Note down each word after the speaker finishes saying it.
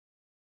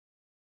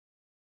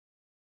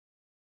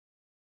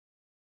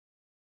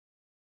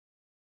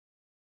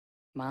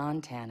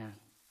Montana.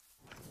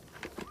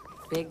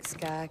 Big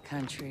sky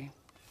country.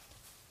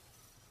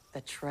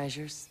 The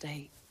treasure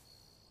state.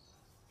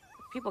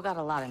 People got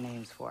a lot of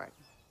names for it.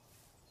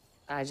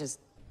 I just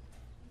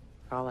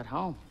call it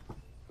home.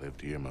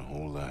 Lived here my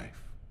whole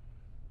life.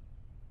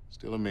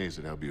 Still amazed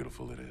at how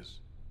beautiful it is.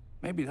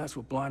 Maybe that's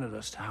what blinded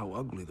us to how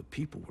ugly the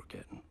people were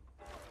getting.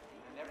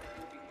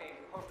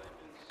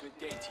 Good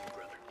day to you,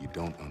 brother. You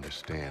don't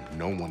understand.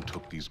 No one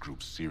took these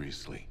groups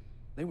seriously.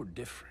 They were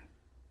different.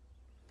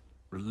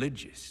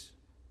 Religious.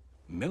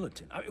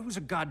 Militant. It was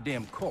a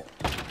goddamn cult.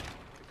 The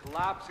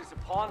collapse is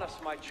upon us,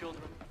 my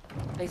children.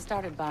 They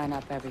started buying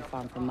up every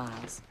farm for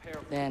miles.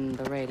 Then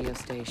the radio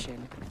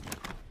station.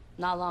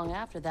 Not long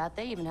after that,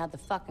 they even had the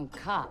fucking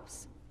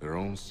cops. Their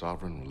own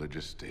sovereign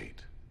religious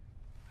state.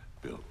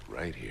 Built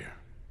right here.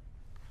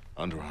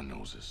 Under our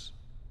noses.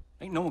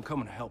 Ain't no one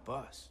coming to help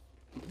us.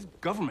 The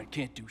government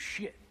can't do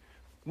shit.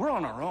 We're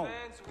on our own.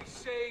 Plans, we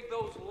save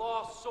those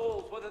lost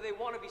souls, whether they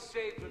want to be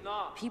saved or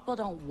not. People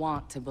don't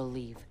want to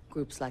believe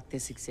groups like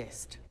this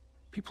exist.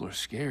 People are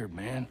scared,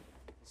 man.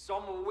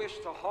 Some will wish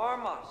to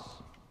harm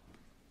us.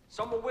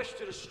 Some will wish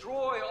to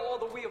destroy all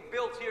that we have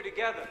built here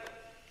together.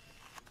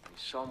 And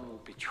some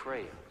will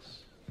betray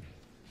us.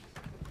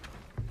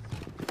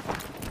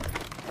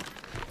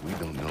 We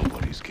don't know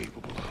what he's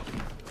capable of.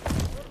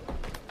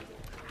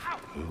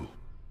 Who?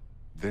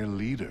 Their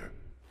leader.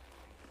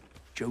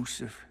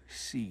 Joseph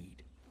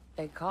Seed.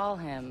 They call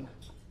him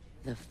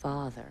the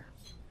Father.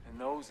 And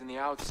those in the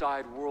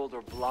outside world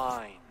are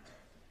blind.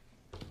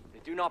 They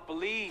do not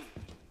believe.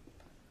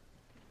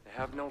 They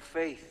have no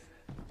faith.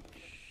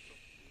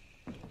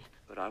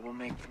 But I will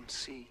make them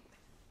see.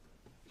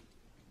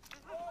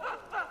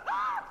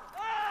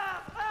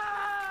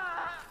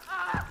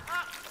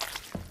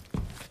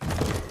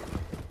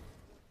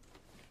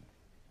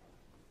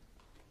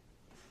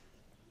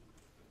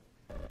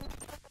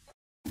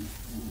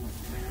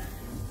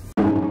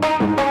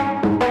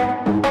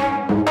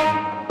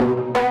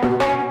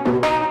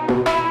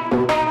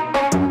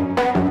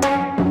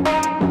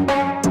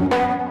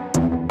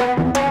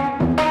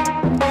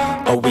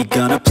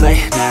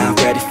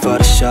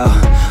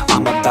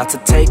 I'm about to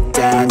take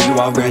down, you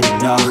already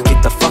know.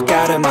 Get the fuck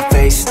out of my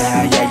face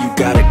now, yeah, you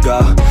gotta go.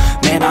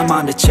 Man, I'm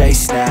on the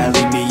chase now,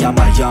 leave me on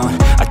my own.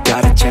 I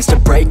got a chance to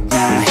break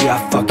now, here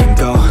I fucking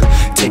go.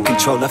 Take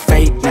control of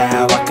fate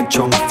now, I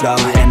control my flow.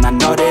 And I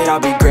know that I'll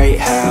be great,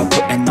 how,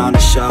 putting on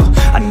a show.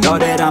 I know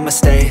that I'ma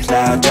stay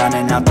loud,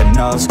 drowning out the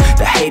noise.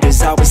 The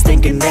haters always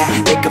thinking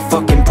that they could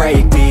fucking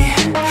break me.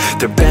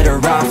 They're better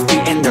off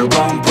eating their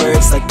own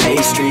words like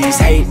pastries.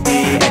 Hate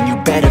me, and you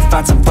better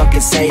find some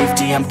fucking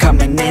safety. I'm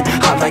coming in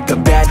hot like a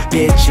bad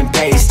bitch in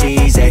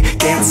pasties. They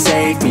can't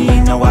save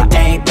me, no I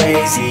ain't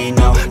lazy,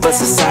 no. But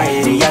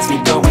society has me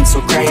going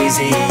so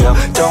crazy, yo.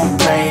 Don't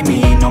play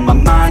me, no my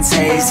mind's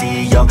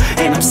hazy, yo.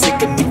 And I'm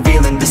sick of me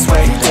feeling this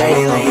way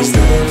daily. I'll always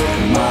live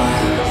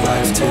my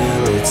life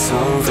till it's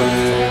over,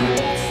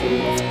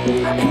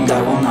 and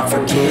I will not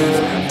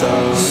forgive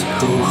those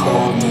who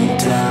hold me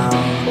down.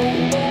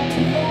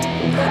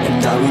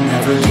 And I will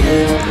never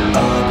give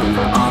up,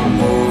 I'm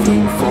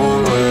moving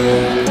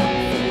forward.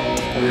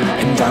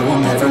 And I will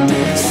never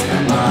miss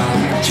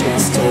my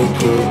chance,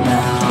 take it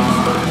now.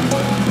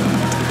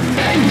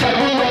 And I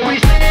will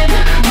always live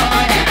my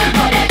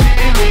life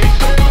till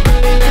it's over.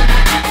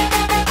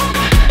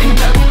 And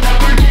I will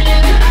never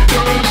give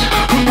those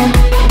who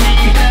hold me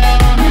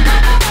down.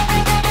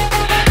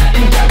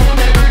 And I will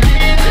never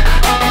give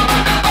up,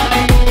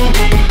 I'm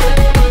moving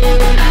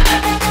forward.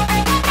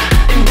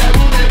 And I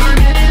will never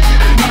miss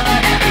my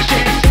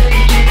chance, take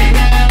it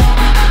now.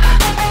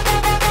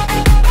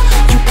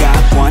 You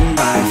got one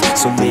life,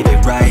 so live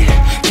it right.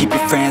 Keep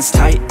your friends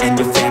tight and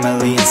your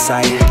family in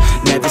sight.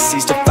 Never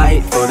cease to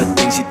fight for the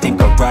things you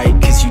think are right,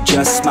 cause you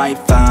just might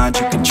find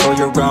you control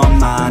your own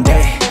mind,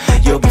 eh?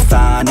 You'll be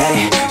fine,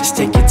 eh? Just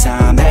take your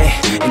time, eh?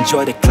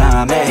 Enjoy the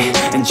climb, eh?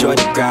 Enjoy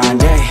the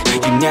grind, eh?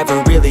 You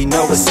never really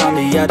know what's on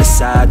the other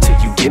side till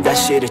you give that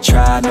shit a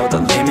try. Know the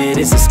limit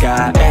is the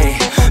sky, eh?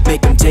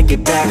 Make them take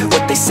it back,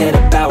 what they said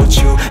about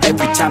you.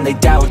 Every time they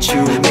doubt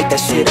you, make that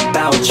shit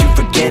about you.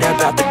 Forget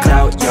about the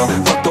clout, yo.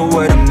 Fuck the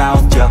word of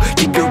mouth, yo.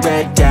 Keep your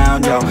head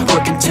down, yo.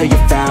 Work until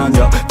you're found,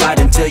 yo. Fight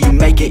until you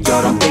make it,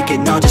 yo. Don't think it,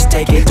 no, just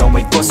take it. Don't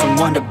wait for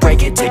someone to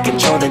break it. Take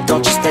control, then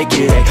don't just take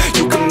it, eh?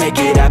 You can make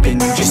it happen,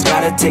 you just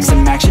gotta take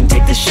some action.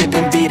 Take the ship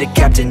and be the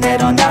captain.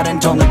 Head on out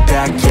and don't look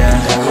back, yeah.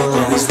 I will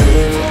always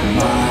live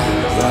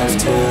my life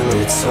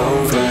till it's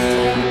over.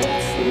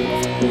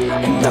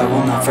 And I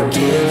will not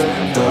forgive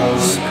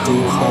those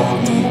who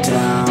hold me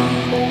down.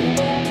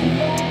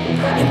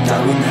 And I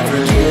will never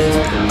give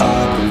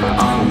up,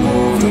 I'm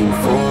moving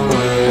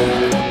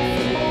forward.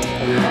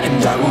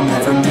 And I will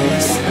never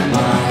miss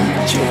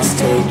my chance,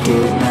 take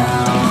it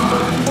now.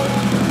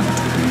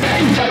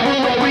 And I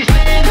will always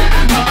live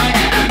my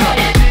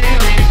life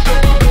till it's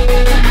over.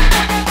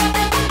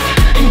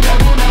 And I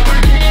will never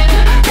give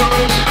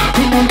those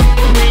who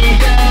hold me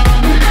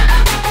down.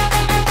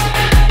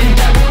 And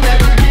I will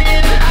never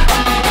give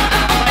up,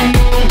 I'm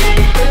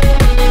moving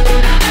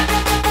forward.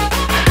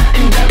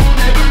 And I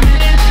will never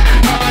miss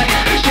my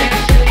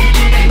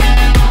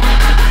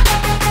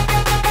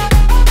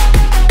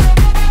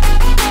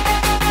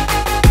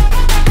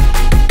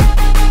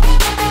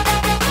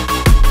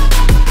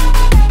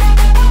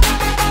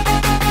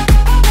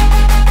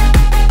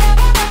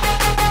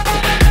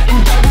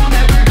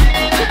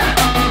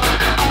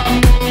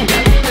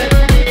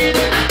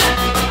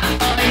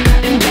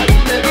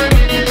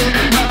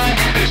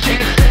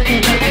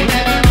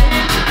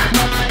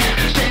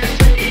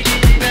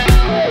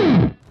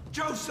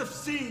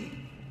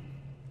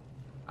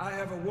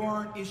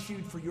warrant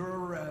issued for your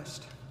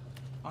arrest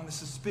on the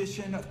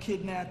suspicion of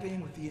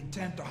kidnapping with the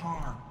intent to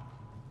harm.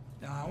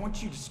 Now, I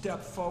want you to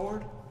step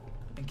forward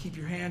and keep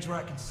your hands where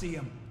I can see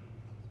them.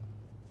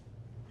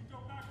 Go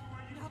back to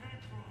where you came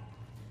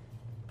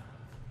from.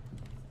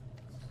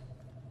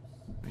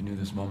 We knew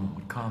this moment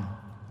would come.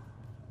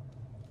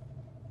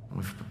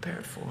 We've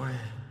prepared for it.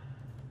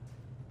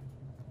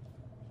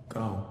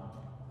 Go.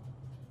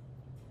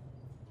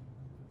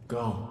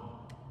 Go.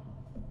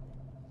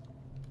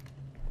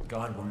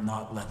 God will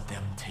not let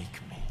them take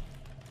me.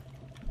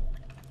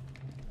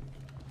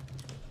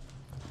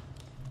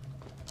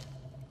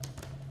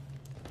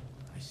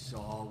 I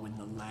saw when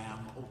the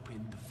Lamb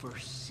opened the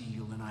first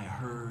seal, and I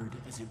heard,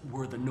 as it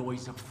were the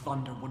noise of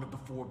thunder, one of the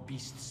four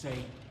beasts say,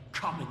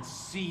 "Come and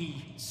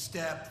see."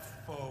 Step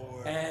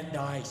forward. And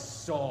I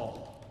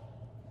saw.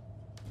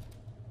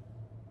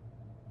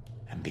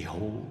 And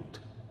behold,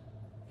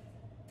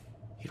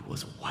 it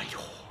was a white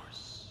horse.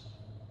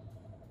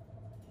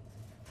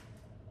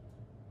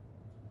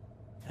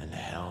 And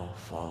hell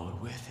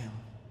followed with him.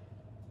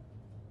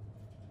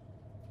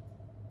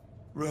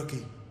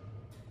 Rookie,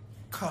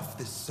 cuff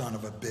this son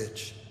of a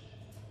bitch.